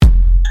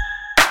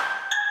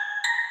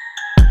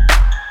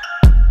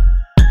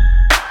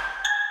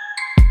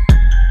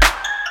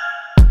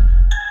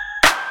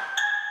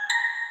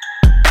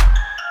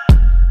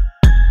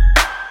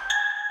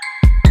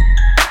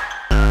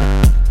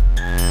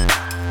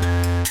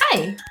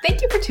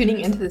Thank you for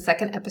tuning into the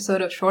second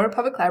episode of Shorewood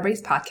Public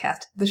Library's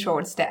podcast, The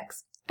Shorewood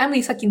Stacks. I'm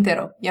Lisa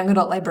Quintero, young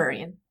adult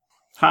librarian.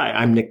 Hi,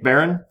 I'm Nick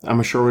Barron. I'm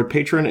a Shorewood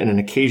patron and an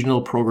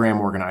occasional program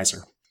organizer.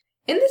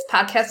 In this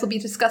podcast, we'll be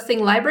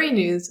discussing library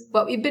news,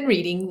 what we've been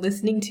reading,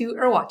 listening to,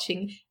 or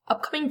watching,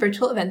 upcoming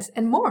virtual events,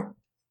 and more.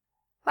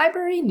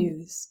 Library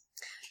news.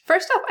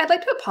 First off, I'd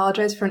like to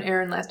apologize for an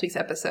error in last week's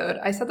episode.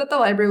 I said that the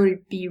library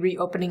would be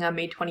reopening on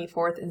May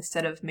 24th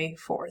instead of May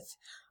 4th.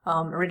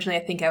 Originally,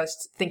 I think I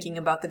was thinking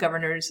about the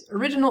governor's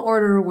original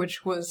order,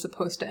 which was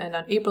supposed to end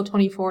on April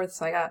 24th,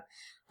 so I got a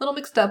little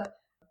mixed up.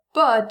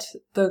 But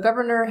the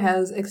governor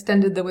has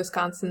extended the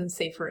Wisconsin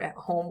Safer at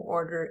Home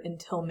order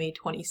until May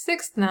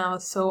 26th now,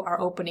 so our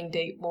opening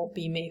date won't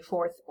be May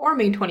 4th or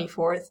May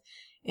 24th,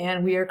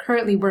 and we are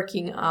currently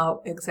working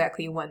out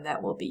exactly when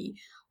that will be.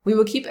 We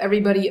will keep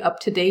everybody up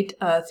to date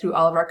through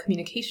all of our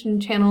communication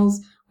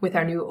channels with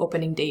our new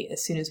opening date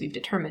as soon as we've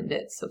determined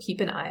it, so keep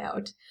an eye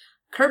out.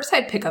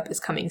 Curbside pickup is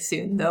coming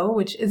soon, though,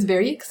 which is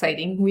very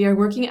exciting. We are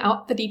working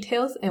out the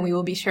details, and we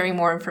will be sharing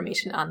more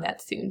information on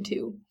that soon,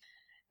 too.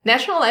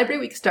 National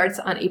Library Week starts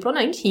on April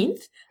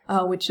 19th,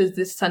 which is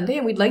this Sunday,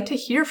 and we'd like to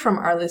hear from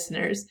our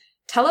listeners.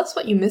 Tell us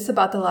what you miss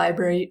about the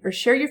library, or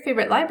share your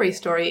favorite library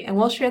story, and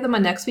we'll share them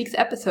on next week's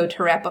episode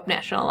to wrap up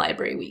National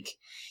Library Week.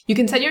 You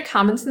can send your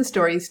comments and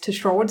stories to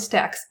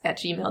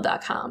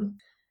shorewoodstacks@gmail.com.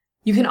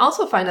 You can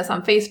also find us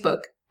on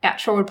Facebook at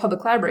Shorewood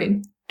Public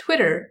Library,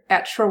 Twitter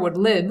at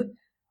ShorewoodLib,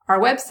 our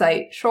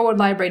website,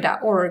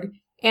 shorewoodlibrary.org,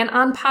 and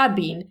on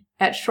Podbean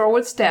at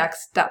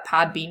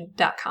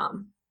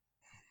shorewoodstacks.podbean.com.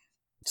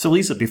 So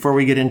Lisa, before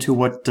we get into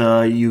what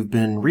you've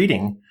been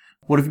reading,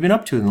 what have you been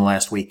up to in the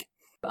last week?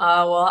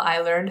 Well, I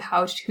learned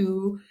how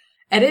to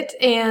edit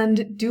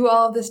and do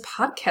all of this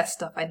podcast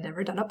stuff. I'd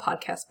never done a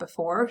podcast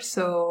before,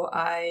 so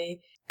I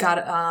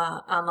got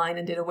online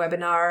and did a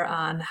webinar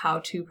on how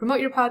to promote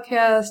your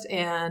podcast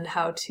and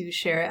how to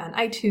share it on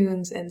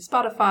iTunes and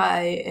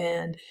Spotify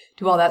and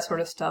do all that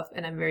sort of stuff,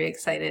 and I'm very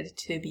excited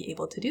to be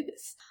able to do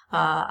this.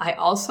 I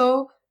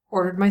also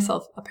ordered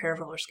myself a pair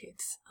of roller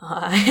skates.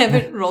 I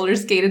haven't roller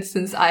skated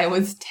since I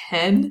was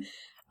 10,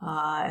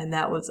 and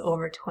that was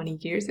over 20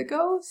 years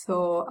ago,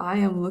 so I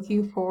am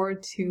looking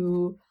forward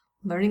to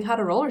learning how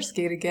to roller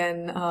skate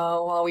again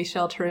while we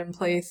shelter in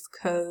place,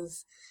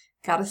 because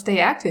gotta stay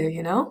active,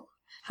 you know?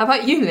 How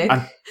about you, Nick?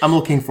 I'm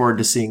looking forward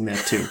to seeing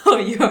that, too. Oh,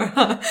 you are,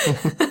 huh?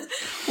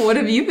 What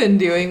have you been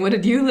doing? What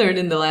did you learn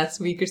in the last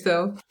week or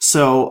so?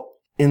 So,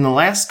 in the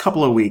last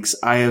couple of weeks,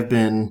 I'm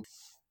going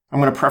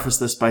to preface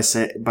this by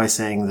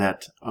saying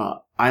that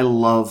I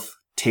love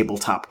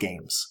tabletop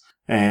games.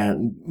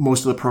 And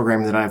most of the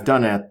programming that I've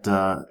done at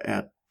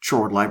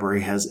Shorewood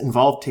Library has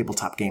involved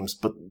tabletop games.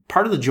 But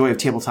part of the joy of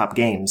tabletop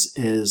games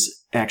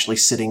is actually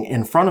sitting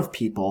in front of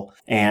people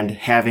and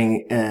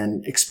having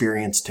an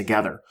experience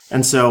together.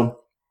 And so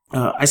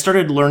I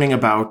started learning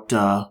about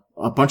a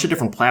bunch of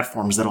different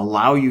platforms that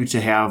allow you to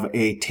have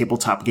a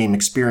tabletop game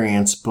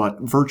experience, but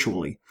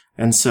virtually.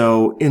 And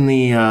so in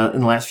the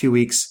last few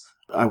weeks,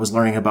 I was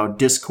learning about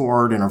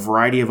Discord and a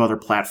variety of other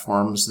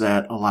platforms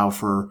that allow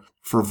for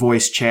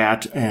voice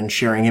chat and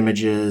sharing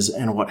images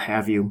and what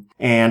have you.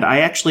 And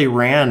I actually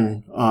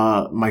ran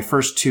my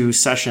first two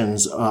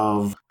sessions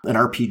of an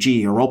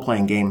RPG, a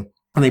role-playing game,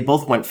 and they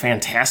both went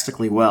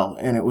fantastically well.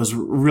 And it was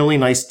really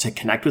nice to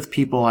connect with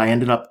people. I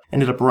ended up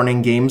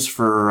running games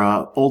for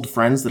old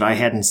friends that I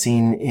hadn't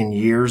seen in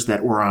years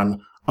that were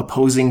on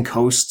opposing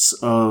coasts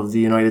of the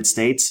United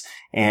States,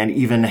 and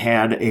even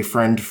had a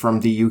friend from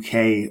the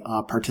UK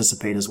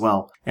participate as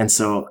well. And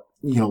so,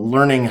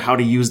 learning how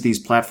to use these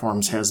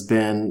platforms has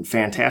been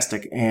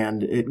fantastic,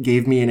 and it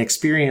gave me an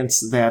experience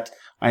that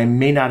I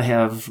may not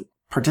have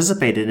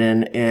participated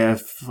in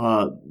if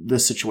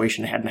this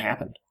situation hadn't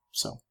happened.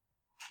 So,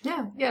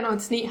 yeah, no,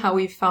 it's neat how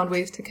we've found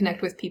ways to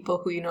connect with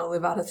people who,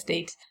 live out of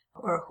state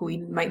or who we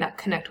might not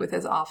connect with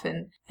as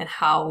often, and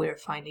how we're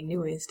finding new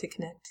ways to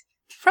connect.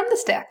 From the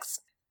stacks.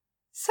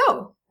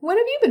 So, what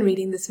have you been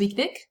reading this week,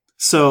 Nick?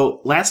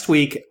 So, last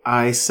week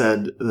I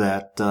said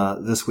that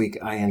this week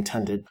I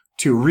intended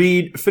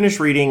to finish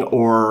reading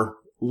or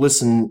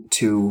listen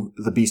to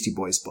the Beastie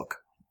Boys book.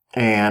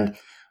 And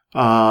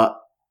I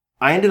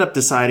ended up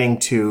deciding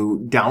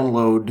to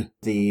download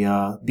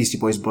the Beastie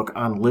Boys book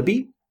on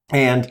Libby.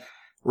 And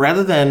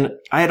rather than,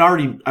 I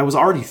was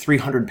already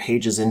 300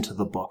 pages into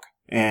the book.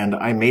 And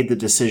I made the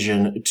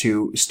decision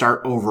to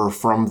start over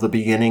from the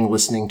beginning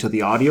listening to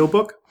the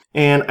audiobook.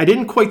 And I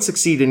didn't quite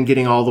succeed in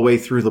getting all the way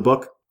through the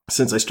book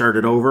since I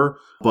started over,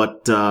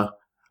 but I've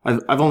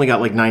only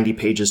got like 90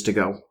 pages to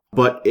go.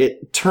 But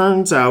it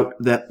turns out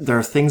that there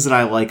are things that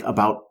I like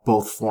about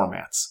both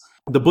formats.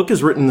 The book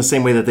is written the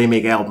same way that they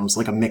make albums,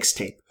 like a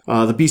mixtape.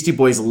 The Beastie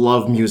Boys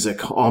love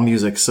music, all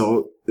music,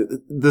 so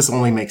this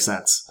only makes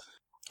sense.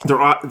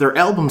 Their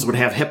albums would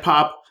have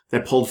hip-hop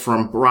that pulled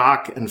from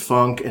rock and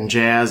funk and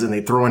jazz, and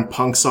they throw in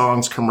punk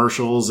songs,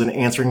 commercials, and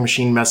answering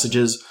machine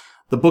messages.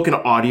 The book and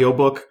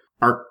audiobook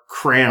are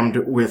crammed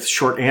with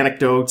short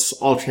anecdotes,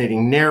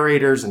 alternating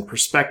narrators and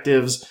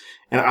perspectives,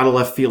 and out of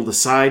left field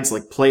asides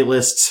like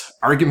playlists,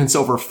 arguments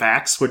over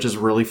facts, which is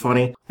really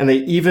funny. And they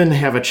even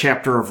have a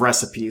chapter of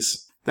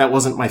recipes. That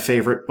wasn't my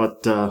favorite, but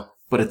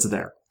it's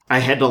there. I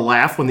had to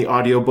laugh when the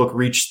audiobook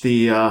reached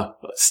the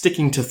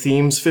sticking to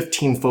themes,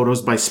 15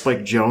 photos by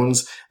Spike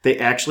Jonze. They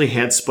actually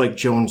had Spike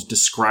Jonze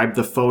describe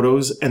the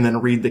photos and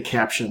then read the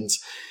captions.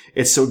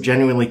 It so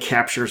genuinely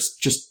captures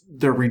just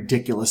their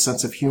ridiculous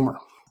sense of humor.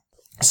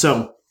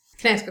 So,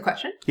 can I ask a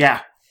question?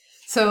 Yeah.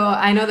 So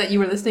I know that you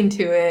were listening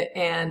to it,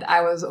 and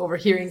I was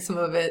overhearing some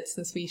of it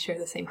since we share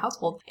the same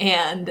household.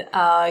 And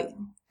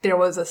there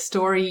was a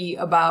story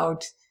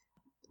about,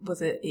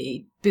 was it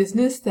a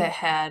business that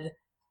had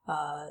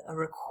a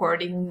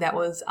recording that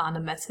was on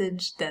a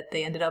message that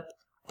they ended up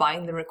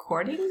buying the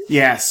recording?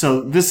 Yeah.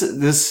 So this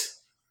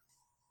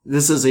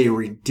is a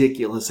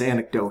ridiculous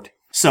anecdote.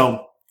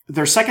 So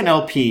their second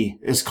LP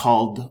is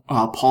called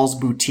Paul's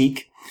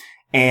Boutique,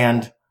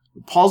 and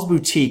Paul's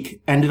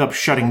Boutique ended up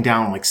shutting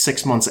down like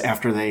 6 months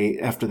after they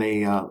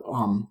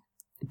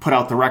put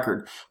out the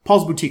record.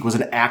 Paul's Boutique was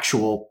an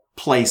actual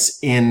place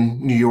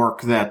in New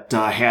York that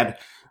had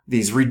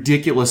these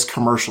ridiculous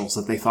commercials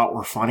that they thought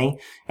were funny.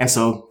 And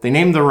so they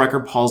named the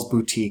record Paul's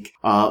Boutique.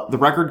 The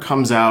record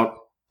comes out,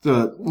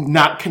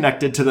 not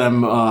connected to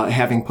them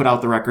having put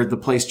out the record. The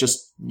place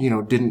just,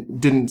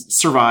 didn't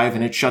survive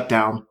and it shut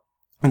down.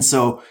 And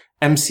so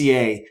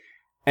MCA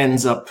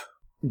ends up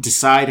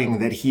deciding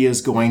that he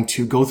is going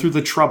to go through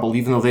the trouble,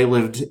 even though they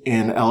lived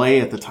in LA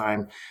at the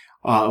time,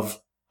 of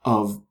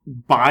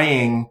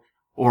buying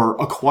or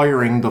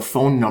acquiring the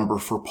phone number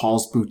for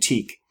Paul's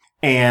Boutique.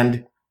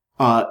 And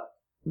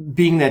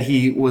being that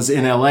he was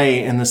in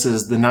LA and this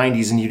is the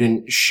 90s and you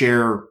didn't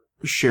share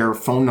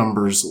phone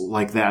numbers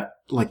like that,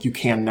 like you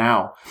can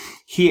now,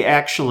 he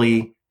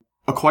actually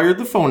acquired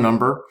the phone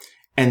number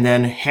and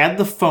then had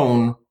that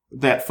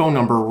phone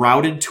number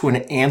routed to an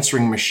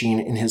answering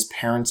machine in his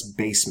parents'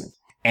 basement.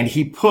 And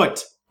he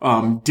put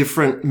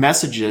different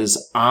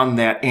messages on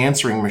that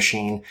answering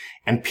machine,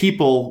 and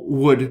people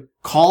would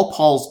call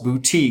Paul's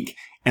Boutique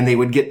and they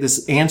would get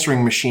this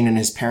answering machine in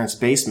his parents'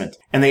 basement.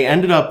 And they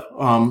ended up,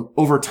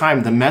 over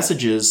time, the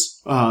messages,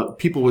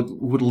 people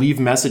would leave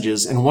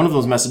messages, and one of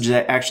those messages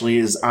actually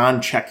is on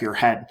Check Your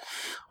Head.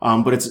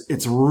 But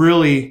it's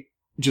really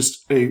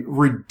just a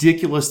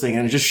ridiculous thing,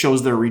 and it just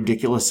shows their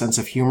ridiculous sense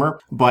of humor.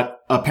 But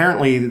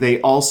apparently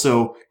they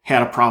also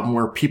had a problem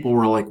where people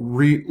were like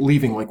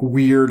leaving like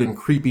weird and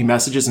creepy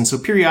messages. And so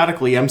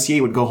periodically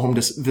MCA would go home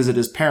to visit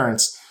his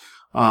parents,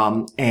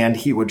 and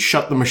he would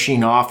shut the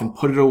machine off and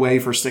put it away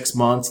for 6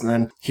 months. And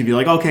then he'd be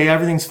like, okay,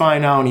 everything's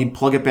fine now. And he'd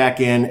plug it back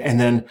in, and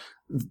then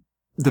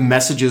the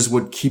messages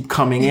would keep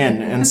coming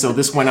in. And so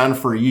this went on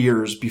for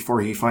years before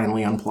he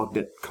finally unplugged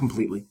it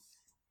completely.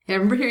 Yeah, I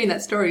remember hearing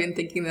that story and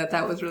thinking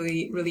that was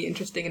really, really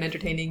interesting and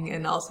entertaining.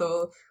 And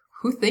also,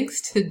 who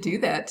thinks to do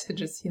that, to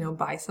just,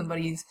 buy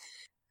somebody's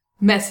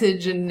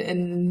message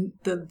and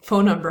the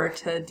phone number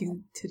to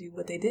do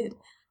what they did.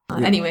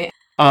 Yeah. Anyway.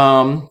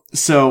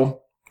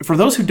 So for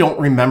those who don't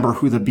remember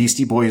who the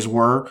Beastie Boys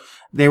were,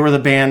 they were the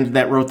band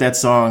that wrote that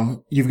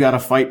song, You've Got to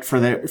Fight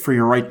for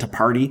Your Right to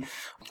Party.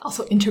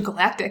 Also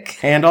intergalactic.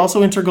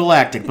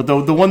 But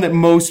the one that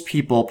most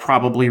people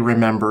probably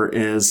remember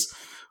is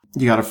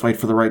You Got to Fight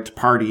for the Right to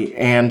Party.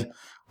 And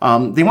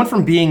they went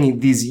from being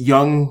these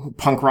young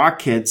punk rock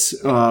kids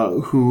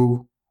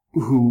who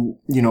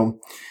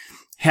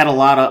had a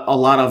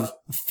lot of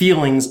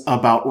feelings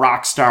about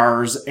rock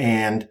stars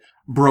and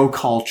bro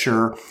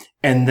culture,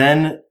 and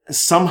then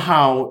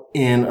somehow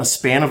in a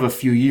span of a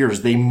few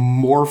years they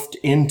morphed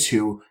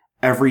into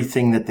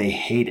everything that they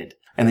hated,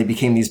 and they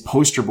became these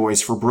poster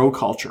boys for bro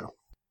culture.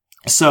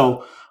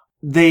 So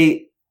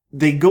they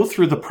go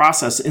through the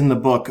process in the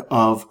book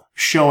of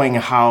showing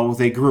how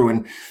they grew,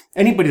 and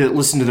anybody that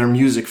listened to their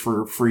music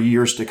for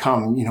years to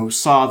come,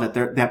 saw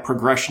that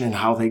progression in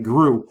how they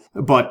grew.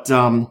 But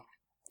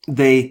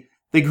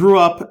they grew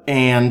up,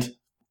 and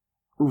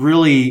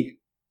really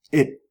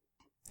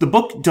the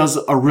book does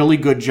a really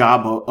good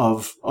job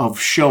of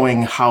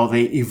showing how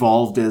they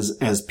evolved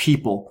as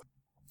people.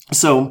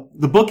 So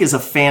the book is a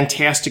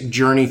fantastic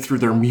journey through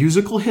their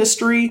musical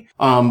history,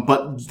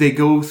 but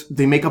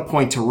they make a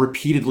point to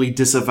repeatedly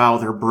disavow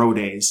their bro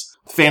days.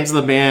 Fans of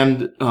the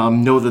band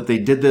know that they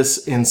did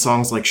this in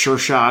songs like Sure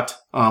Shot,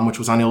 which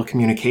was on Ill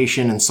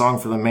Communication, and Song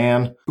for the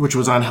Man, which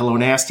was on Hello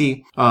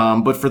Nasty.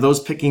 But for those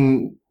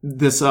picking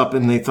this up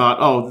and they thought,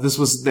 oh, this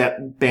was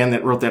that band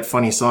that wrote that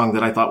funny song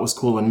that I thought was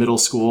cool in middle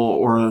school,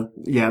 or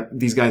yeah,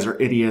 these guys are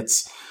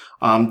idiots,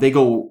 they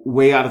go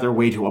way out of their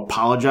way to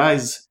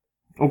apologize.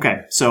 Okay,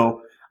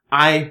 so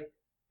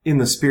in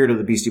the spirit of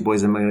the Beastie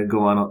Boys, I'm going to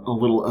go on a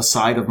little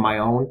aside of my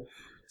own.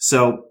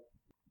 So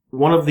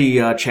one of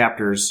the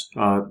chapters,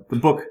 the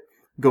book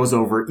goes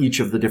over each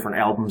of the different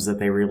albums that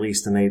they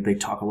released, and they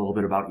talk a little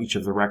bit about each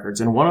of the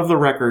records. And one of the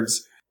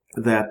records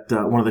that,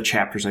 one of the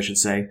chapters, I should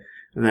say,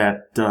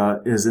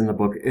 that is in the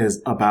book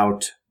is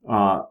about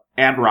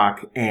Ad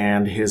Rock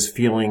and his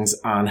feelings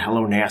on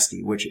Hello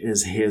Nasty, which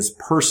is his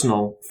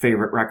personal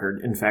favorite record.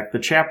 In fact, the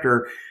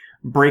chapter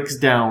breaks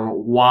down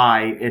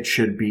why it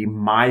should be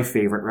my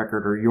favorite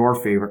record or your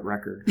favorite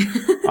record,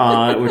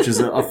 which is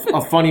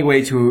a funny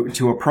way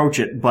to approach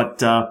it. But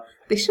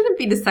they shouldn't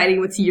be deciding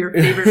what's your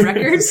favorite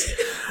record.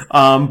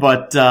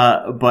 But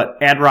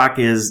Ad Rock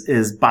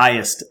is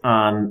biased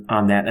on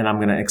that, and I'm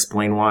going to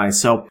explain why.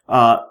 So,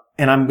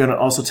 and I'm going to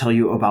also tell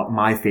you about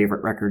my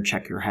favorite record,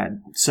 Check Your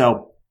Head.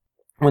 So,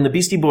 when the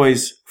Beastie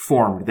Boys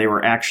formed, they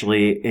were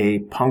actually a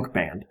punk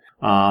band,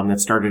 that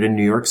started in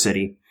New York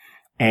City,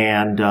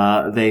 and,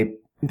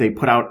 they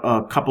put out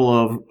a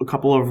couple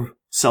of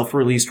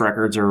self-released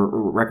records or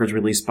records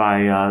released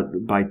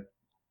by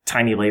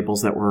tiny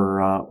labels that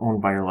were,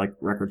 owned by like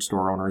record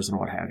store owners and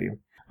what have you.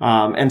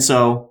 And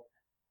so,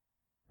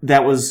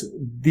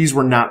 these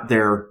were not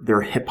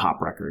their hip-hop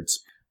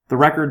records. The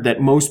record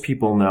that most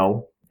people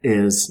know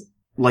is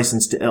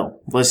License to Ill.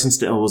 License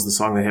to Ill was the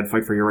song they had,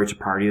 Fight for Your Right to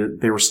Party.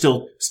 They were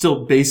still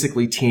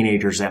basically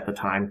teenagers at the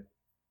time.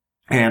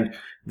 And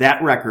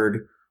that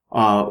record,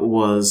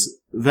 was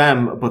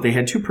them, but they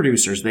had two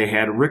producers. They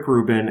had Rick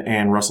Rubin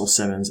and Russell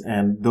Simmons,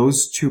 and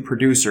those two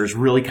producers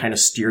really kind of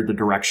steered the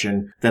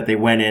direction that they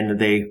went in.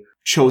 They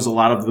chose a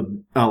lot of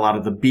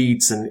the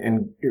beats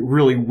and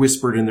really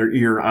whispered in their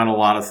ear on a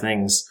lot of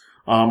things.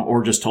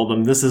 Or just told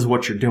them, this is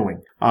what you're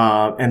doing.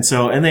 And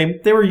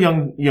they were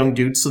young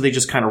dudes, so they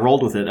just kind of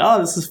rolled with it.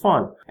 Oh, this is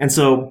fun. And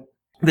so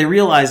they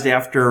realized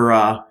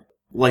after,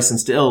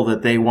 Licensed to Ill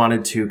that they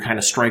wanted to kind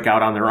of strike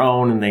out on their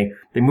own, and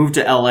they moved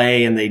to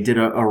LA and they did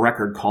a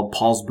record called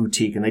Paul's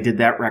Boutique, and they did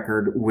that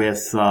record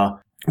with,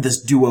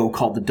 this duo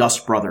called the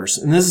Dust Brothers.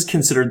 And this is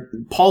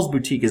considered, Paul's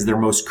Boutique is their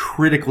most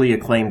critically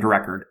acclaimed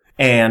record.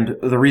 And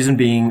the reason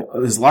being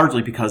is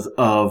largely because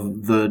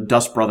of the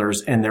Dust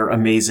Brothers and their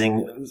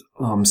amazing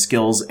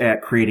skills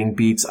at creating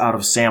beats out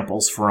of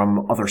samples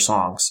from other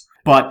songs.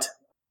 But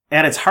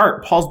at its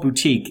heart, Paul's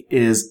Boutique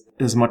is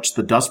as much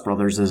the Dust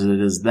Brothers as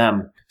it is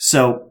them.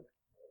 So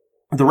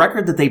the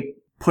record that they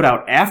put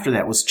out after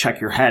that was Check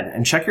Your Head.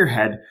 And Check Your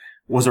Head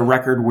was a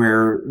record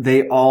where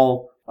they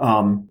all,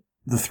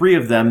 the three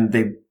of them,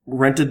 they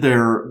rented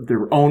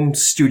their own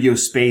studio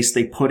space.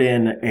 They put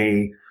in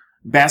a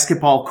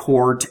basketball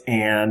court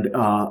and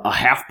a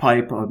half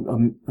pipe,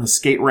 a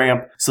skate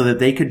ramp, so that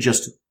they could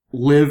just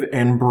live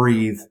and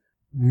breathe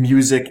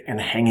music and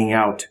hanging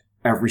out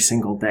every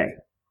single day.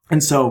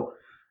 And so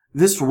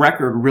this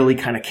record really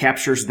kind of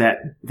captures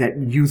that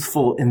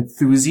youthful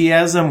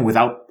enthusiasm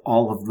without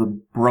all of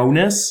the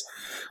broness.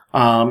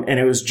 And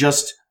it was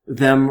just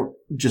them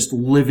just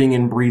living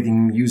and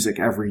breathing music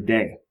every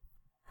day.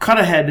 Cut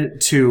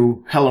ahead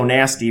to Hello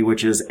Nasty,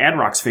 which is Ad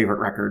Rock's favorite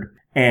record.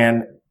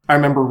 And I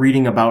remember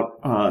reading about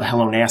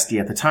Hello Nasty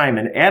at the time,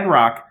 and Ad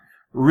Rock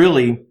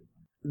really,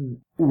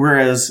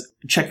 whereas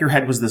Check Your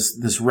Head was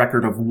this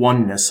record of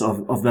oneness,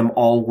 of them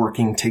all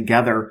working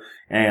together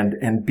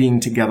and being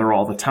together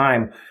all the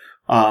time.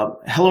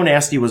 Hello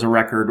Nasty was a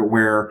record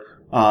where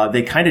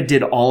they kind of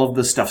did all of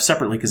the stuff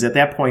separately, because at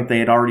that point they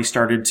had already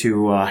started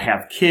to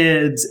have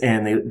kids,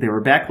 and they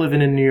were back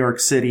living in New York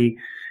City.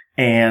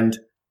 And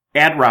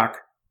Ad Rock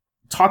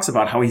talks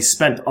about how he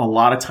spent a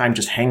lot of time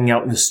just hanging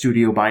out in the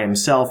studio by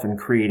himself and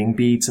creating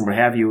beats and what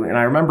have you. And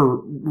I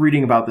remember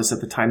reading about this at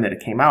the time that it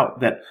came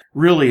out, that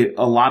really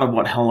a lot of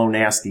what Hello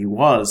Nasty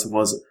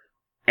was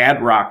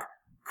Ad Rock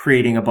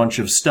creating a bunch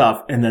of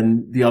stuff, and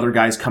then the other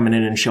guys coming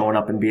in and showing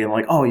up and being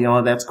like, oh, you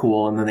know, that's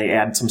cool. And then they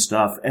add some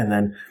stuff, and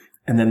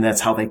then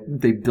that's how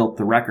they built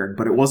the record.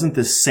 But it wasn't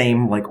this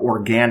same like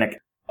organic,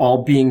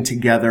 all being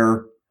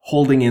together,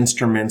 holding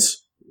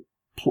instruments,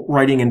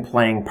 writing and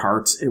playing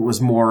parts. It was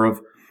more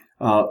of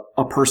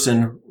a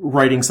person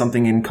writing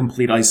something in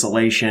complete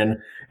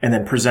isolation and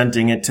then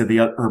presenting it to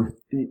or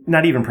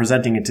not even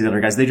presenting it to the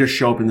other guys. They just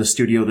show up in the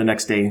studio the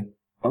next day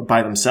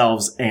by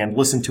themselves and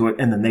listen to it,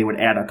 and then they would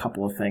add a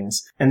couple of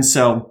things. And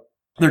so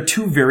they're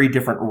two very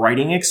different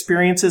writing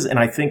experiences, and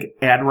I think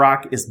Ad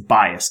Rock is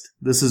biased.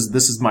 This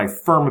is my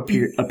firm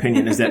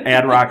opinion, is that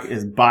Ad Rock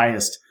is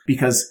biased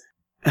because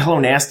Hello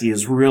Nasty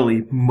is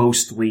really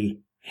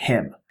mostly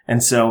him.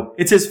 And so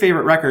it's his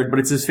favorite record, but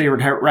it's his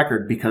favorite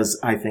record because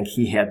I think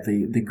he had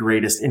the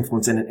greatest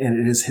influence in it, and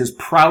it is his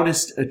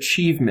proudest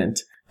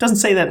achievement. Doesn't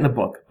say that in the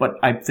book, but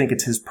I think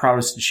it's his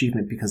proudest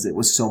achievement because it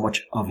was so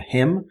much of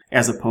him,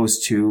 as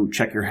opposed to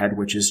Check Your Head,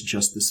 which is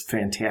just this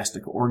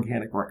fantastic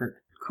organic record.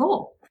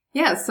 Cool.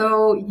 Yeah,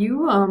 so you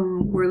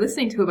were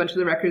listening to a bunch of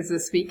the records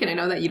this week, and I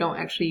know that you don't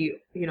actually,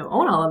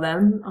 own all of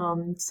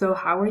them. So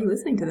how are you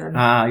listening to them?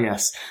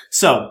 Yes.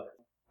 So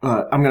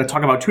I'm going to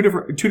talk about two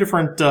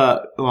different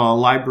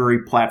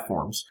library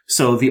platforms.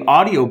 So the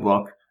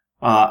audiobook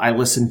I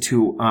listen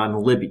to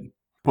on Libby,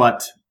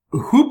 but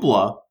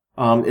Hoopla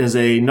is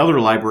another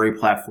library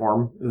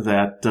platform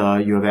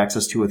that you have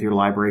access to with your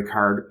library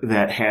card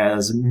that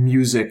has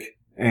music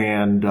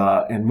and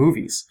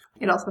movies.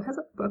 It also has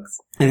books.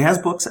 It has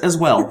books as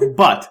well,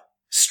 but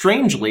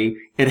strangely,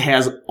 it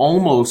has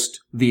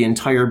almost the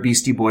entire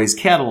Beastie Boys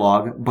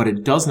catalog, but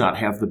it does not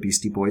have the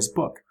Beastie Boys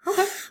book.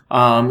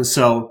 Okay.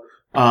 So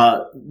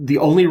The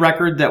only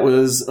record that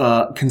was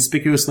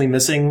conspicuously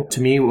missing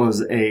to me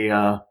was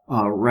a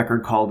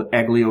record called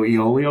Aglio e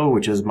Olio,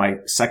 which is my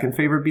second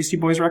favorite Beastie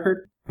Boys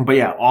record. But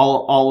yeah,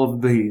 all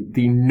of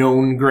the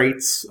known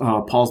greats,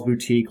 Paul's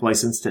Boutique,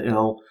 License to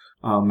Ill,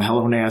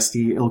 Hello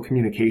Nasty, Ill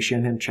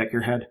Communication, and Check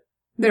Your Head.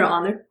 They're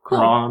on there. Cool.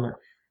 They're all on there.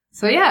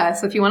 So yeah,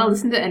 so if you want to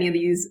listen to any of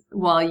these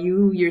while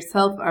you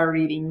yourself are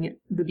reading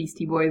the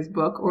Beastie Boys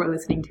book or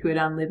listening to it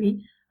on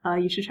Libby,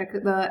 you should check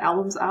the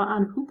albums out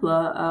on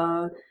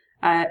Hoopla.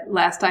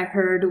 Last I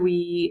heard,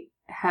 we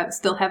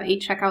still have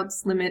 8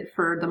 checkouts limit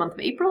for the month of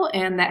April,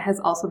 and that has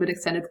also been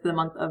extended to the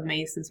month of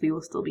May since we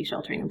will still be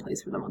sheltering in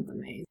place for the month of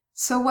May.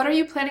 So what are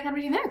you planning on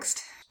reading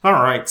next? All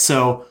right,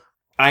 so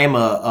I am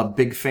a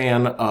big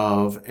fan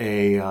of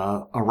a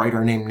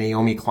writer named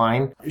Naomi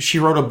Klein. She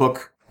wrote a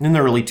book in the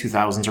early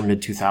 2000s or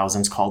mid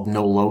 2000s called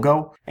No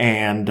Logo,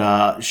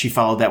 and she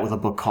followed that with a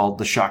book called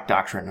The Shock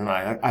Doctrine, and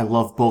I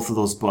love both of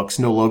those books.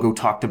 No Logo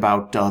talked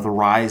about the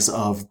rise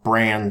of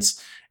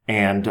brands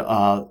and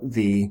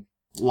the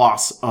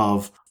loss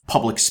of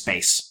public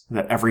space,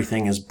 that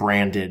everything is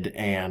branded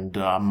and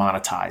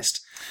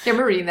monetized. Yeah, I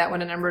remember reading that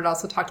one, and I remember it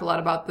also talked a lot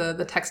about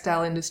the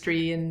textile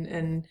industry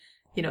and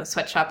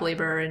sweatshop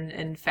labor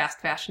and fast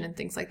fashion and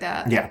things like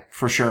that. Yeah,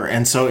 for sure.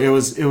 And so it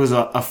was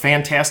a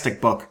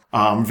fantastic book,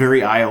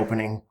 very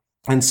eye-opening.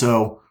 And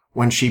so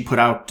when she put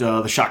out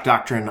The Shock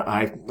Doctrine,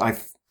 I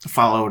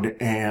followed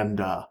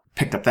and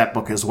picked up that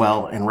book as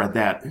well and read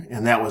that.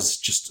 And that was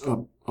just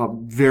a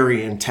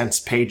very intense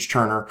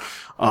page-turner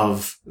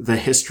of the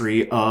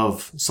history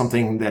of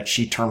something that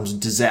she terms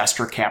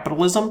disaster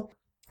capitalism,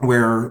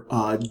 where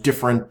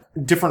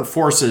different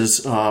forces,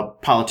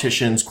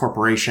 politicians,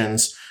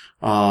 corporations,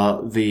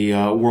 the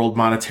World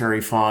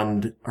Monetary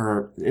Fund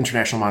or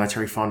International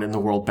Monetary Fund and the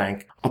World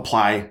Bank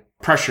apply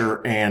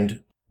pressure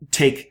and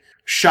take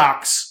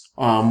shocks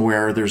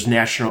where there's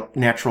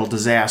natural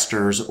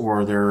disasters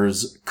or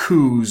there's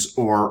coups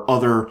or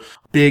other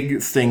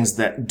big things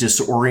that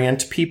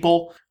disorient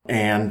people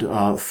and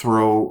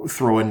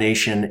throw a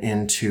nation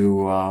into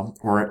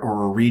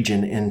or a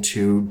region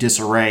into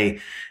disarray,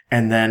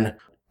 and then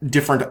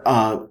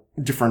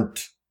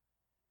different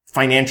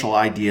financial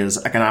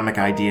ideas, economic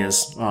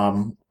ideas,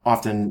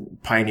 often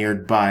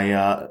pioneered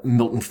by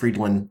Milton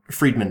Friedman,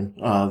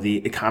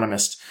 the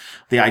economist.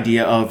 The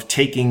idea of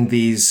taking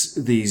these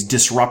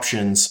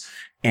disruptions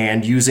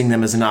and using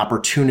them as an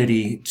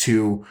opportunity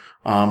to,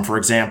 for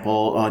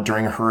example,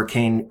 during a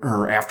hurricane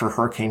or after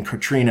Hurricane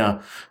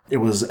Katrina, it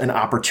was an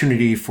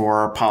opportunity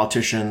for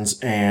politicians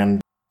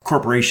and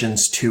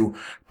corporations to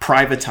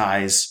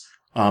privatize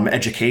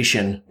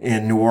education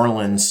in New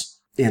Orleans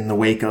in the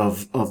wake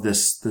of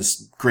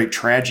this great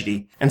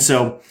tragedy. And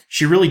so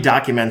she really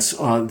documents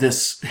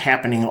this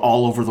happening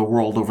all over the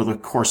world over the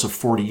course of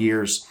 40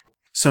 years.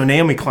 So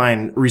Naomi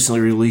Klein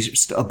recently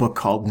released a book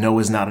called No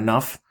Is Not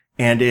Enough,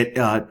 and it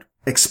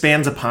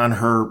expands upon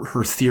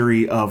her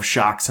theory of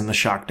shocks and the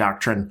shock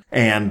doctrine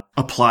and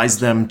applies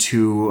them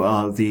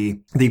to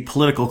the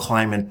political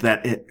climate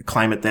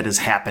that is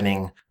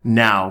happening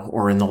now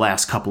or in the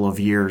last couple of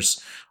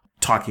years,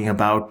 talking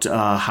about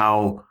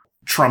how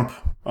Trump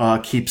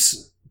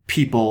keeps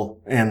people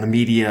and the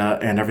media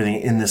and everything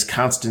in this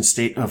constant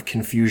state of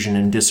confusion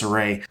and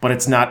disarray. But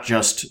it's not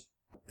just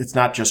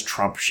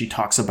Trump. She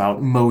talks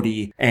about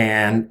Modi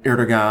and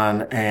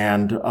Erdogan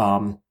and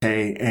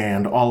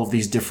all of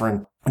these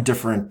different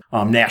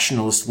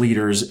nationalist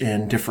leaders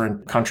in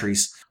different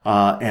countries,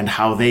 and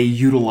how they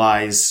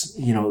utilize,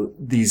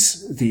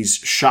 these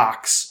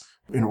shocks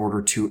in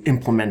order to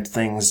implement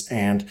things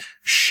and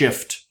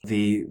shift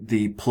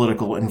the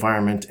political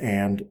environment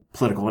and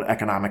political and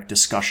economic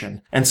discussion.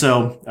 And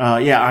so,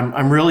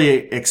 I'm really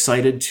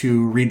excited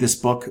to read this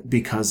book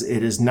because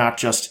it is not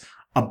just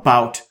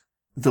about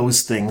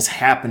those things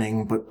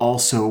happening, but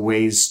also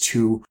ways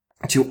to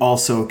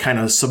also kind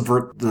of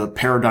subvert the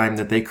paradigm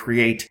that they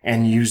create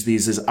and use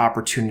these as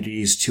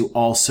opportunities to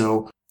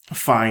also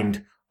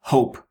find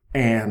hope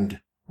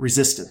and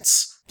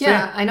resistance.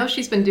 Yeah, I know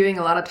she's been doing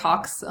a lot of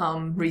talks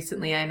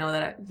recently. I know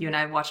that you and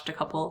I have watched a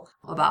couple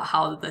about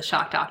how the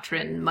shock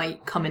doctrine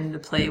might come into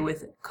play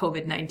with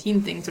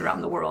COVID-19 things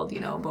around the world,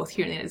 both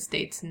here in the United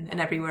States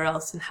and everywhere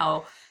else, and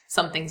how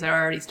some things are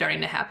already starting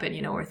to happen,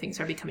 where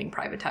things are becoming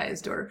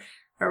privatized or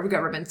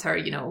governments are,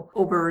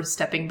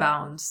 overstepping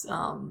bounds.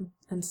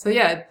 And so,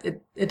 yeah,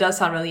 it does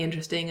sound really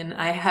interesting. And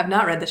I have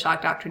not read the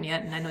shock doctrine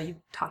yet, and I know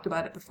you've talked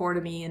about it before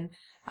to me, and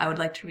I would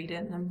like to read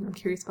it, and I'm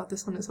curious about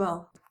this one as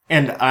well.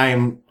 And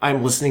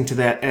I'm listening to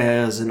that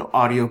as an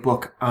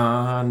audiobook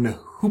on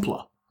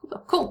Hoopla.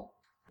 Cool.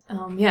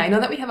 I know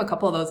that we have a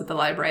couple of those at the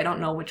library. I don't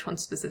know which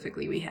ones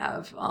specifically we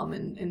have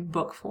in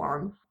book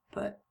form,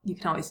 but you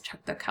can always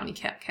check the County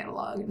Cat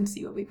catalog and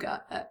see what we've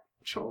got at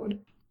Shorewood.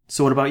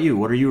 So what about you?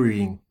 What are you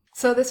reading?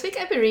 So this week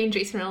I've been reading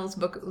Jason Reynolds'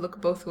 book,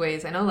 Look Both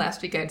Ways. I know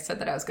last week I said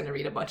that I was going to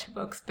read a bunch of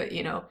books, but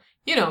you know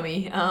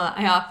me.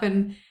 I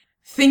often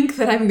think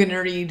that I'm going to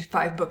read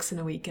 5 books in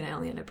a week, and I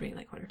only end up reading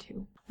like 1 or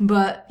 2.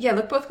 But yeah,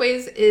 Look Both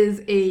Ways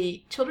is a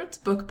children's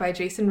book by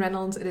Jason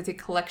Reynolds. It is a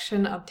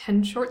collection of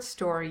 10 short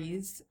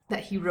stories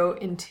that he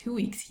wrote in 2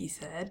 weeks, he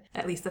said,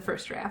 at least the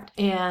first draft.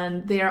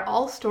 And they are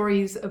all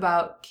stories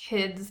about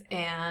kids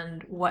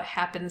and what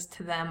happens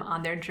to them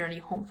on their journey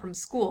home from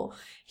school.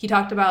 He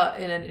talked about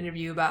in an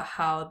interview about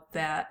how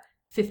that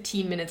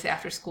 15 minutes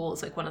after school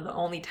is like one of the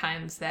only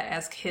times that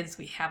as kids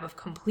we have of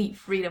complete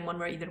freedom when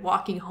we're either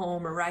walking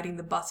home or riding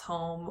the bus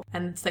home.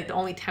 And it's like the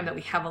only time that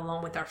we have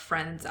alone with our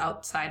friends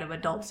outside of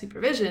adult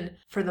supervision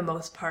for the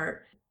most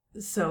part.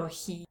 So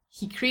he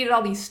created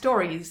all these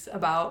stories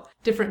about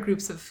different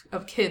groups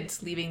of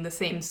kids leaving the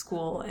same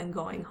school and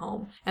going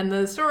home. And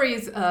the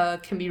stories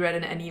can be read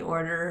in any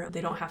order.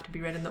 They don't have to be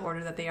read in the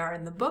order that they are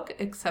in the book,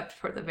 except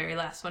for the very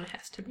last one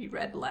has to be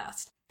read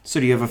last. So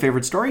do you have a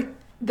favorite story?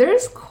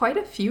 There's quite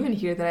a few in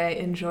here that I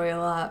enjoy a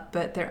lot,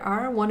 but there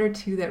are 1 or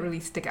 2 that really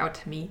stick out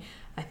to me.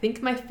 I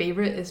think my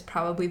favorite is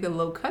probably The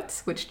Low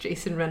Cuts, which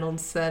Jason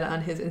Reynolds said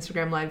on his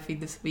Instagram live feed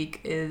this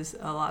week is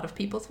a lot of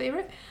people's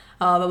favorite.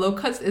 The Low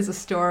Cuts is a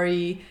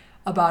story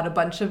about a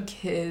bunch of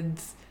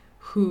kids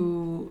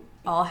who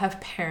all have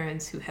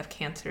parents who have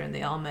cancer, and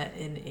they all met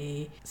in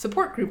a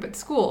support group at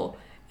school.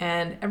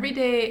 And every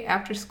day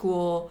after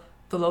school,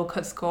 the Low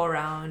Cuts go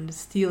around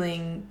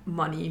stealing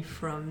money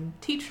from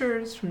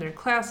teachers, from their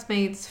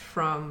classmates,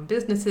 from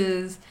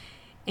businesses.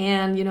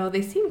 And,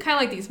 they seem kind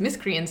of like these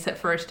miscreants at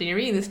first. And you're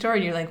reading the story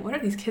and you're like, what are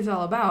these kids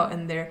all about?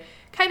 And they're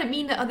kind of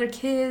mean to other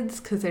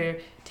kids because they're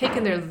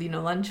taking their,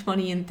 lunch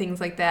money and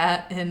things like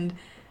that. And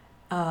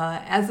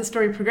as the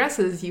story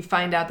progresses, you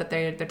find out that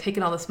they're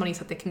taking all this money so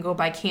that they can go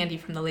buy candy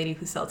from the lady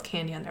who sells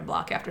candy on their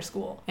block after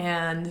school.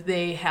 And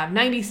they have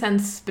 90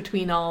 cents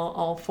between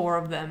all 4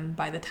 of them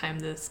by the time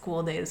the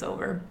school day is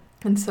over.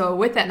 And so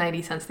with that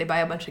 90 cents, they buy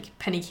a bunch of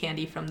penny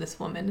candy from this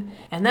woman.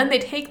 And then they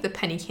take the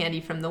penny candy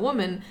from the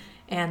woman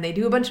and they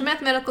do a bunch of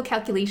mathematical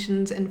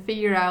calculations and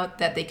figure out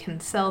that they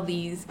can sell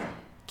these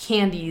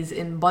candies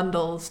in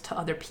bundles to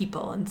other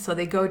people. And so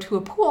they go to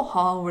a pool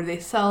hall where they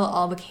sell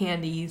all the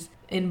candies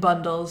in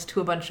bundles to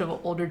a bunch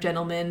of older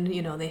gentlemen.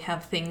 They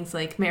have things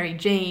like Mary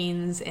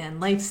Janes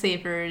and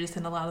Lifesavers,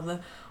 and a lot of the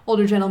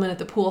older gentlemen at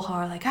the pool hall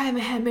are like, I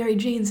haven't had Mary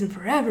Janes in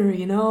forever,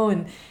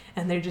 and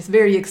they're just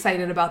very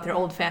excited about their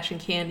old-fashioned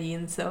candy.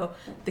 And so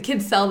the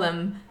kids sell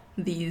them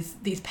these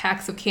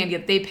packs of candy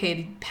that they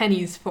paid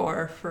pennies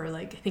for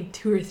like, I think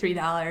 $2 or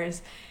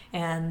 $3.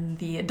 And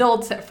the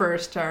adults at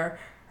first are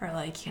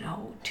like, $2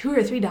 or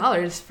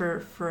 $3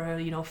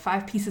 for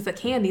 5 pieces of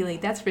candy.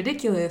 Like, that's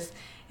ridiculous.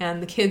 And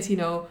the kids,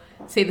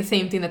 say the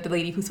same thing that the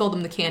lady who sold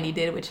them the candy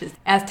did, which is,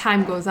 as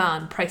time goes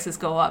on, prices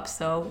go up.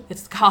 So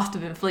it's the cost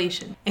of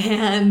inflation.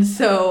 And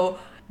so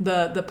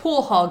the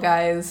pool hall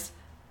guys,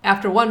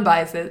 after one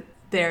buys it,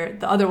 the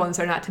other ones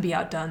are not to be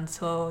outdone.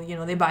 So,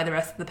 they buy the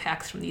rest of the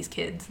packs from these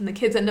kids. And the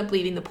kids end up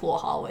leaving the pool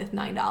hall with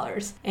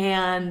 $9.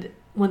 And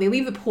when they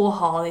leave the pool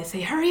hall, they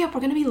say, hurry up, we're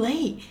going to be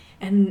late.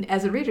 And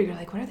as a reader, you're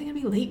like, what are they going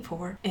to be late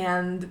for?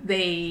 And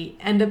they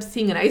end up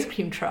seeing an ice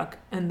cream truck,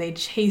 and they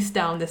chase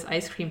down this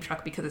ice cream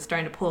truck because it's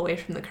starting to pull away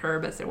from the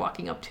curb as they're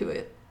walking up to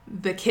it.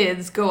 The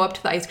kids go up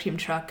to the ice cream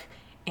truck,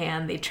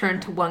 and they turn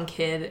to one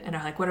kid and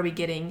are like, what are we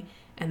getting?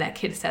 And that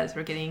kid says,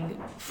 we're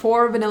getting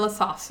 4 vanilla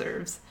soft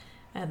serves.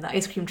 And the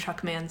ice cream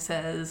truck man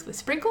says, with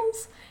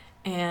sprinkles?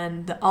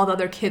 And all the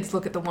other kids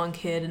look at the one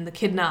kid, and the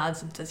kid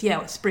nods and says, yeah,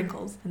 with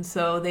sprinkles. And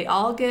so they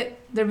all get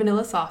their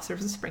vanilla soft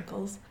serves with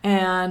sprinkles.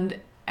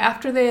 And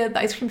after the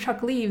ice cream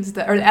truck leaves,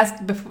 they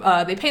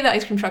pay the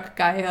ice cream truck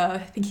guy, I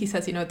think he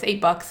says, it's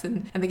 $8,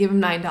 and they give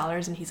him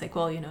 $9, and he's like,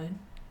 well,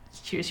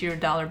 here's your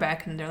 $1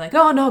 back. And they're like,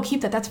 oh, no,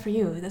 keep that, that's for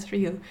you.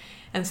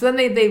 And so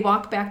then they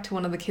walk back to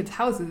one of the kids'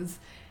 houses,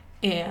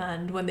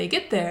 and when they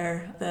get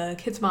there, the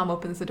kid's mom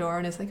opens the door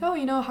and is like,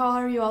 oh, how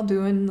are you all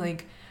doing?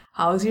 Like,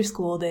 how was your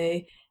school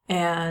day?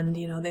 And,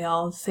 they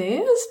all say,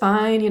 it was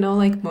fine,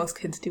 like most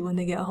kids do when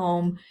they get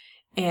home.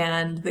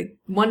 And the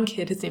one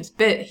kid, his name's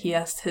Bit, he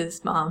asked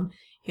his mom,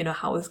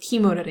 how was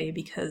chemo today?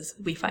 Because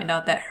we find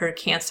out that her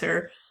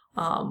cancer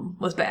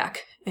was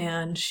back.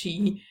 And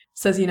she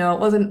says, it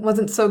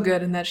wasn't so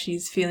good, and that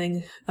she's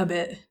feeling a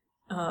bit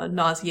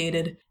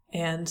nauseated.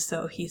 And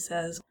so he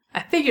says,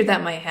 I figured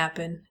that might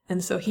happen.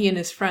 And so he and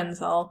his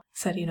friends all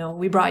said,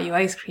 we brought you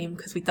ice cream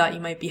because we thought you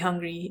might be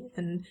hungry.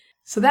 And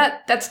so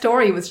that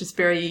story was just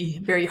very,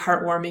 very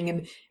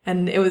heartwarming.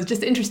 And it was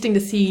just interesting to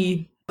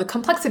see the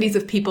complexities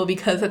of people,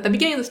 because at the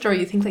beginning of the story,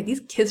 you think like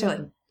these kids are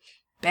like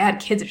bad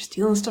kids. They're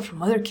stealing stuff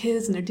from other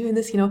kids and they're doing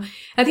this,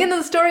 At the end of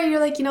the story, you're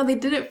like, they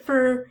did it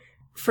for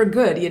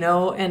good,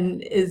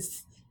 and it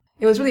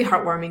was really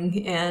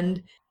heartwarming.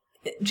 And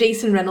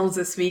Jason Reynolds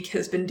this week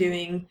has been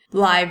doing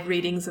live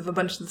readings of a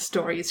bunch of the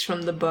stories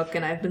from the book,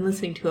 and I've been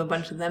listening to a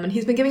bunch of them, and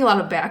he's been giving a lot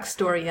of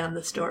backstory on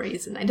the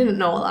stories, and I didn't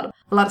know a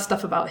lot of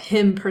stuff about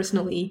him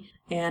personally,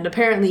 And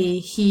apparently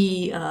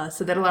he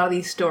said that a lot of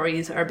these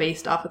stories are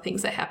based off of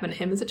things that happened to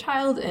him as a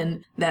child,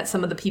 and that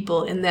some of the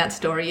people in that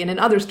story and in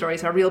other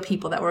stories are real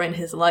people that were in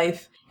his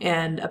life.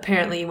 And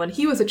apparently when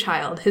he was a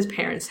child, his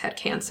parents had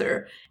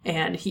cancer,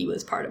 and he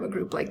was part of a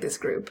group like this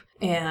group.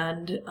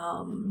 And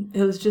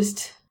it was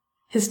just,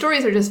 his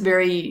stories are just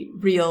very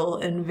real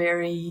and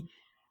very...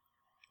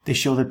 They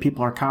show that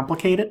people are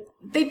complicated?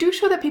 They do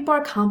show that people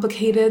are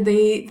complicated.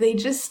 They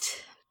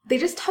just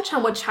touch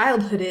on what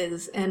childhood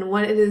is and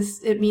what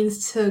it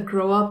means to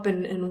grow up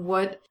and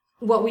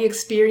what we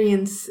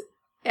experience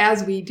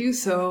as we do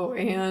so.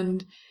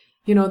 And,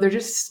 they're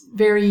just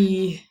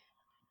very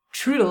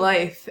true to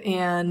life.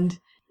 And,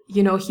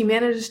 he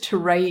managed to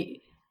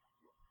write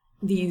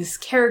these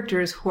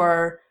characters who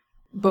are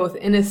both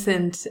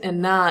innocent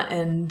and not,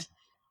 and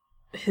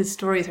his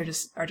stories are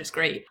just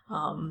great.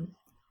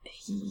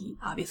 He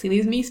obviously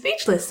leaves me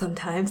speechless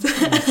sometimes.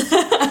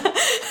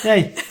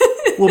 Hey,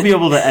 we'll be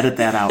able to edit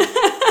that out.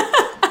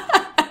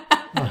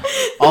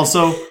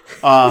 Also,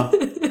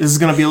 this is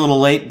going to be a little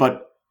late,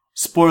 but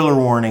spoiler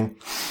warning.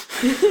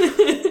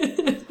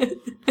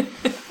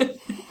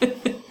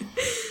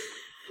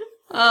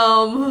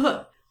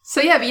 So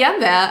yeah,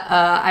 beyond that,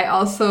 I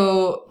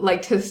also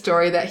liked his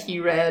story that he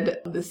read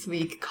this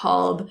week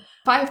called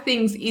 5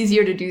 Things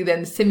Easier to Do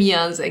Than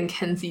Simeon's and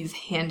Kenzie's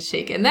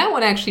Handshake. And that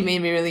one actually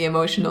made me really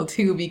emotional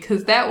too,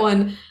 because that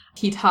one,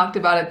 he talked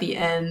about at the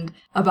end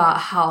about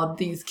how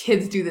these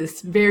kids do this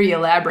very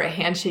elaborate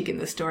handshake in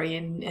the story,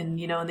 and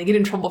they get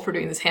in trouble for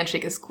doing this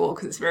handshake at school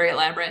because it's very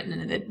elaborate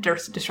and it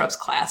disrupts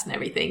class and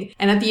everything.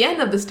 And at the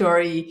end of the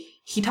story,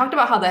 he talked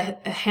about how the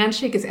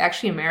handshake is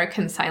actually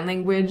American Sign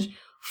Language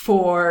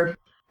for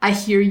I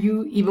hear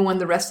you even when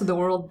the rest of the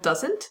world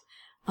doesn't.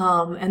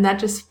 And that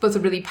just was a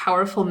really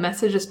powerful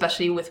message,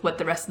 especially with what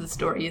the rest of the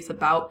story is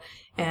about.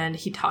 And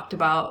he talked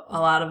about a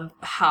lot of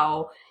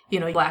how,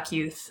 Black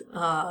youth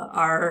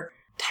are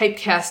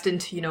typecast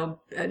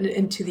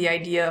into the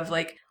idea of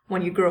like,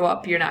 when you grow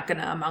up, you're not going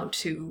to amount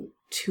to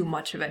too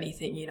much of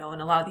anything,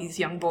 and a lot of these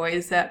young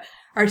boys that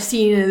are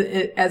seen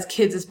as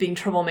kids as being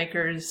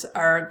troublemakers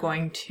are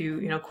going to,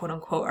 quote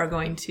unquote, are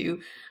going to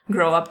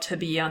grow up to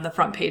be on the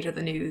front page of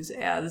the news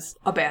as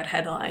a bad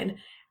headline.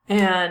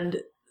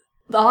 And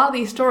a lot of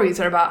these stories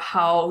are about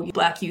how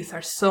Black youth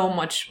are so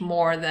much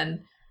more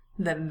than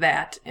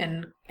that,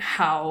 and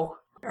how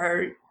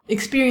our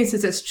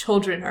experiences as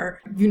children are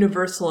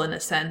universal in a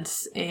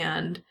sense,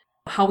 and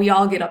how we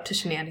all get up to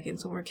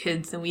shenanigans when we're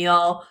kids, and we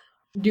all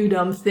do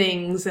dumb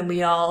things, and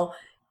we all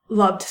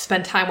love to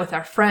spend time with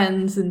our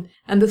friends, and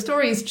the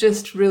stories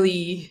just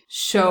really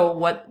show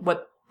what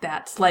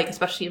that's like,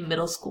 especially in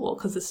middle school,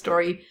 because the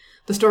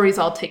stories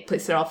all take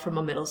place, they're all from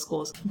a middle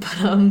school.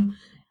 But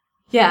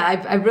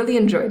yeah, I really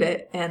enjoyed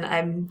it, and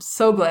I'm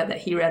so glad that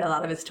he read a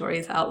lot of his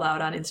stories out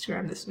loud on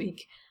Instagram this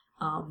week.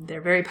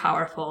 They're very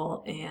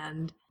powerful,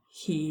 and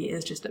he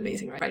is just an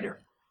amazing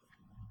writer.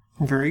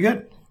 Very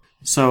good.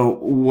 So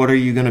what are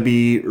you going to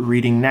be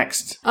reading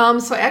next?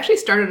 So I actually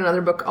started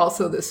another book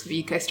also this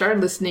week. I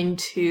started listening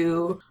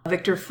to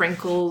Viktor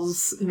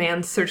Frankl's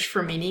Man's Search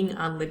for Meaning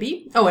on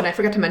Libby. Oh, and I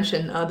forgot to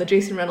mention the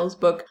Jason Reynolds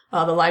book.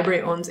 The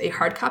library owns a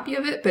hard copy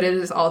of it, but it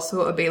is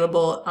also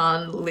available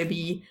on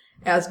Libby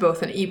as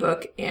both an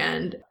ebook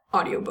and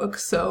audiobook.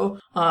 So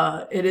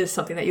it is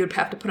something that you would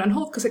have to put on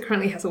hold because it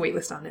currently has a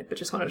waitlist on it, but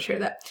just wanted to share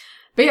that.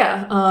 But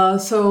yeah,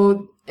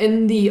 so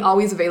in the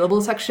always available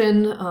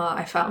section,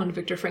 I found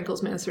Viktor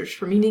Frankl's Man's Search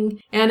for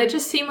Meaning, and it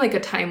just seemed like a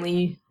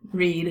timely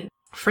read.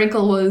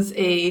 Frankl was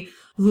a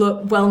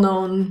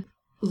well-known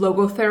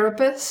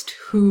logotherapist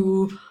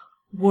who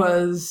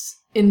was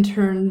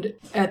interned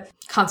at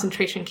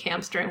concentration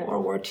camps during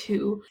World War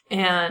II,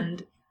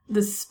 and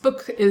this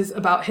book is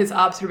about his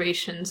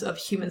observations of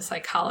human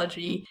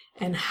psychology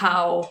and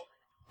how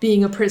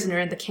being a prisoner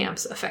in the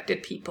camps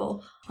affected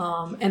people,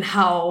 and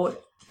how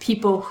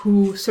people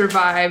who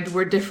survived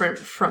were different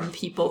from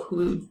people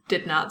who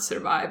did not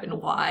survive,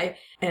 and why,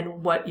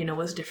 and what,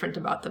 was different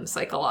about them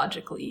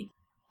psychologically.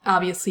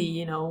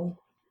 Obviously,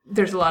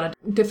 there's a lot of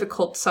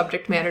difficult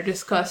subject matter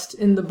discussed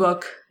in the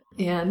book,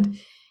 and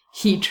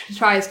he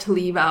tries to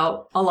leave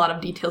out a lot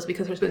of details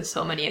because there's been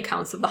so many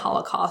accounts of the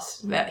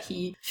Holocaust that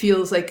he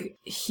feels like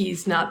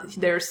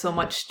there's so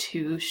much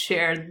to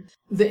share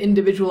the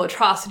individual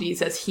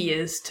atrocities as he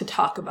is to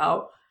talk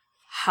about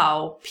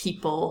how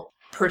people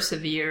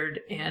persevered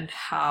and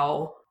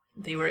how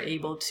they were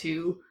able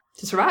to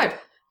survive.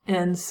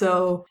 And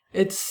so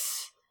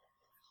it's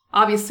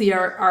obviously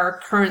our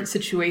current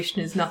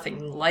situation is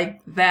nothing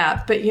like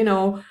that, but in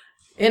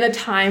a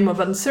time of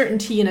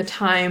uncertainty, in a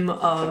time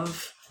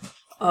of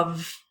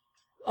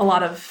a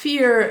lot of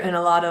fear and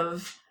a lot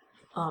of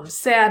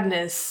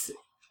sadness,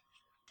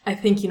 I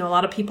think a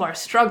lot of people are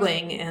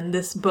struggling, and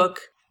this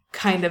book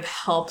kind of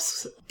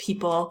helps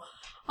people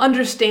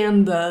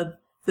understand the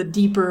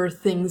deeper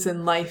things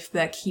in life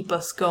that keep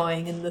us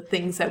going, and the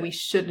things that we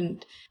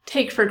shouldn't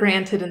take for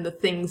granted, and the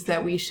things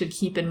that we should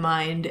keep in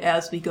mind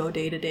as we go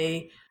day to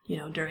day,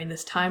 during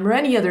this time or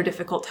any other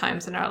difficult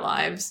times in our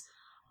lives.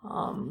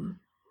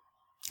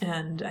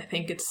 And I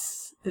think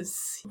it's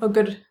a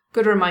good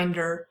good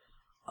reminder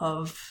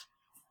of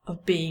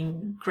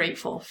being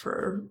grateful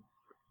for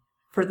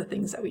the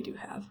things that we do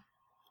have.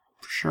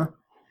 For sure.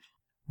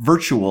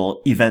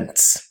 Virtual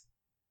events.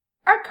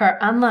 Art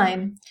Cart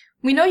Online.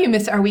 We know you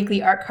miss our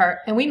weekly Art Cart,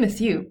 and we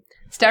miss you.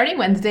 Starting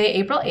Wednesday,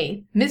 April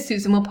 8th, Ms.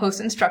 Susan will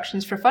post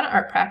instructions for fun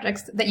art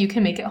projects that you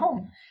can make at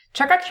home.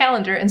 Check our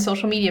calendar and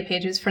social media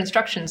pages for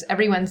instructions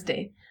every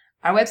Wednesday.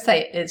 Our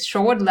website is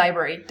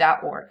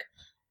shorewoodlibrary.org.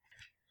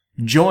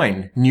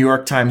 Join New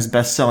York Times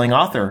bestselling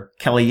author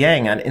Kelly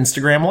Yang on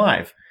Instagram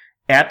Live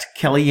at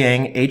Kelly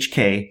Yang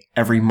HK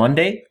every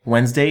Monday,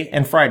 Wednesday,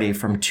 and Friday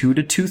from 2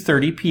 to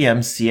 2:30 p.m.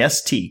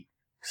 CST,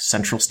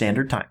 Central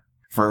Standard Time,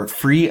 for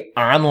free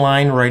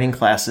online writing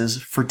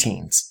classes for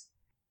teens.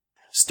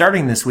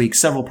 Starting this week,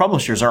 several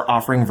publishers are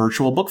offering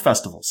virtual book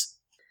festivals.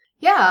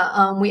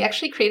 Yeah, we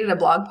actually created a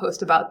blog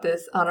post about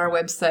this on our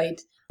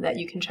website that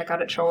you can check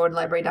out at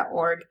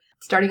shorewoodlibrary.org.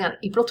 Starting on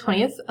April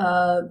 20th,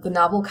 the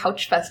novel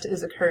Couch Fest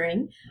is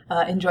occurring.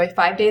 Enjoy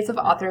 5 days of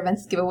author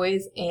events,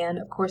 giveaways, and,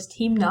 of course,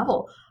 Team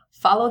Novel.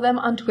 Follow them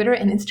on Twitter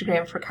and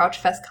Instagram for Couch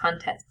Fest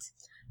contests.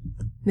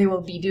 They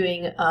will be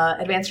doing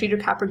advanced reader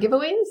copper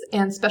giveaways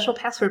and special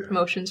password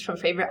promotions from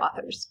favorite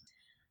authors.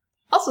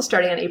 Also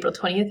starting on April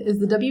 20th is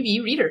the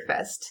WV Reader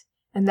Fest,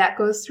 and that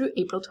goes through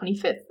April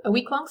 25th, a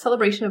week-long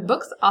celebration of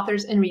books,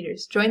 authors, and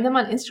readers. Join them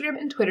on Instagram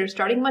and Twitter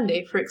starting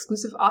Monday for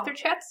exclusive author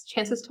chats,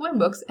 chances to win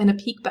books, and a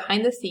peek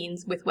behind the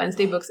scenes with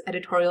Wednesday Books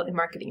editorial and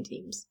marketing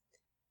teams.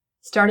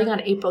 Starting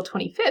on April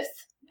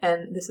 25th,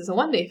 and this is a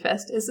one-day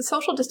fest, is the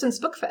Social Distance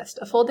Book Fest,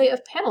 a full day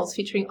of panels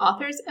featuring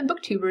authors and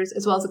booktubers,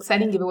 as well as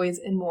exciting giveaways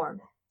and more.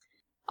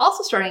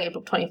 Also starting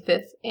April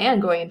 25th and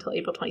going until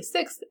April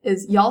 26th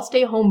is Y'all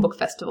Stay Home Book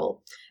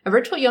Festival, a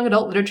virtual young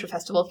adult literature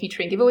festival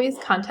featuring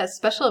giveaways, contests,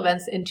 special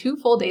events, and 2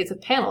 full days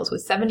of panels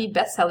with 70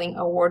 best-selling,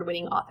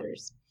 award-winning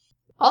authors.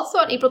 Also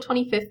on April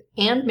 25th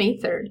and May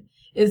 3rd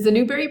is the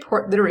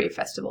Newburyport Literary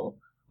Festival,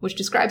 which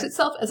describes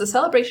itself as a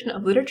celebration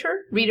of literature,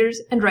 readers,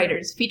 and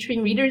writers,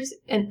 featuring readings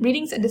and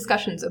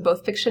discussions of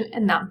both fiction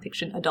and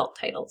nonfiction adult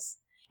titles.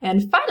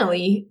 And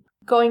finally,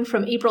 going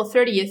from April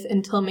 30th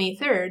until May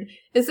 3rd,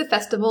 is the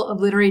Festival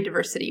of Literary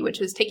Diversity, which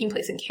is taking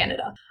place in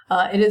Canada.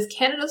 It is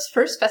Canada's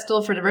first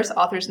festival for diverse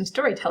authors and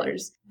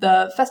storytellers.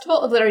 The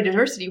Festival of Literary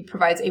Diversity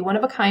provides a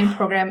one-of-a-kind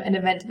program and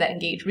event that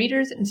engage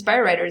readers,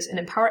 inspire writers, and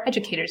empower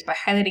educators by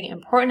highlighting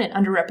important and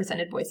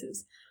underrepresented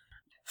voices.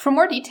 For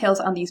more details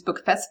on these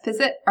book fests,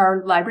 visit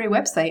our library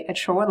website at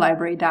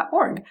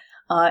shorewoodlibrary.org.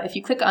 If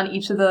you click on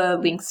each of the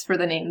links for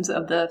the names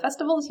of the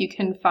festivals, you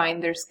can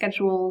find their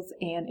schedules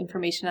and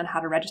information on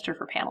how to register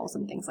for panels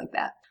and things like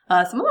that.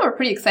 Some of them are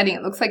pretty exciting.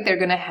 It looks like they're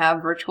going to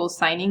have virtual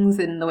signings,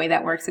 and the way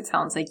that works, it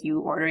sounds like you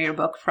order your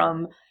book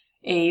from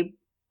a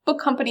book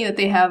company that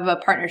they have a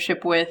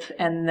partnership with,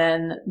 and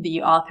then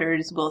the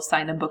authors will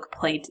sign a book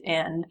plate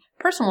and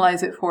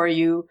personalize it for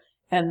you,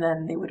 and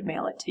then they would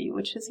mail it to you,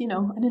 which is,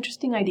 an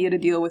interesting idea to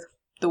deal with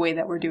the way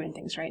that we're doing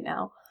things right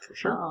now. For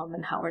sure.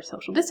 And how we're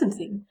social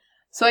distancing.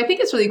 So I think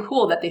it's really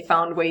cool that they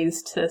found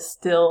ways to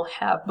still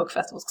have book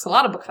festivals, because a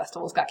lot of book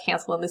festivals got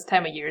canceled, and this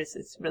time of year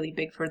is really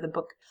big for the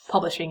book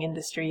publishing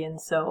industry,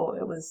 and so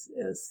it was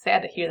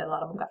sad to hear that a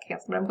lot of them got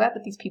canceled, but I'm glad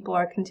that these people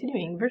are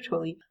continuing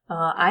virtually.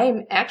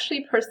 I'm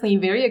actually personally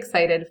very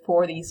excited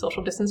for the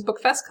Social Distance Book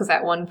Fest, because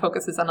that one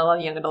focuses on a lot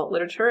of young adult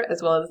literature,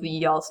 as well as the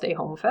Y'all Stay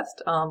Home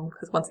Fest,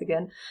 because once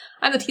again,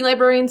 I'm the teen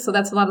librarian, so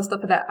that's a lot of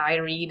stuff that I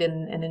read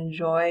and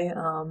enjoy,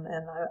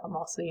 and I'm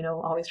also,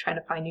 always trying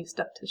to find new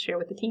stuff to share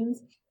with the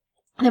teens.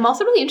 And I'm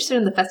also really interested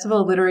in the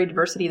Festival of Literary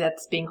Diversity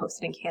that's being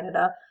hosted in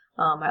Canada.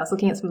 I was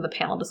looking at some of the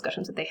panel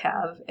discussions that they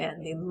have,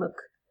 and they look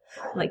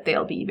like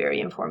they'll be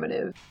very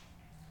informative.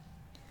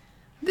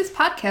 This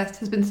podcast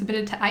has been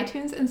submitted to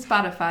iTunes and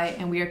Spotify,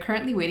 and we are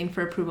currently waiting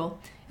for approval.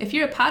 If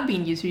you're a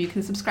Podbean user, you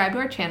can subscribe to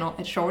our channel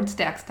at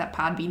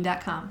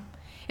shorewoodstacks.podbean.com.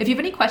 If you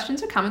have any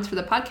questions or comments for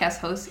the podcast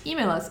hosts,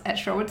 email us at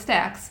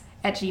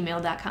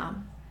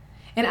shorewoodstacks@gmail.com.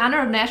 In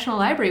honor of National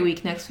Library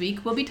Week next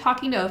week, we'll be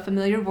talking to a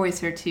familiar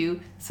voice or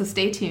two, so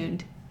stay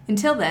tuned.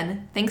 Until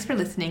then, thanks for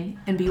listening,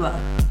 and be well.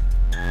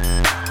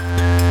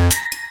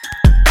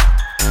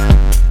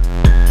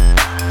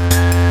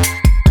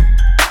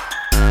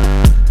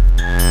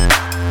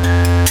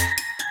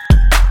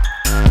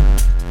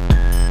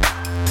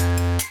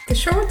 The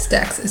Shorewood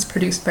Stacks is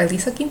produced by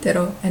Lisa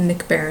Quintero and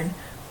Nick Barron,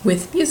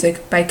 with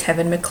music by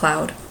Kevin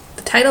MacLeod.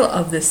 The title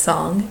of this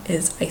song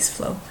is Ice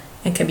Flow,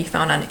 and can be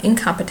found on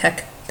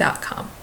incompetech.com.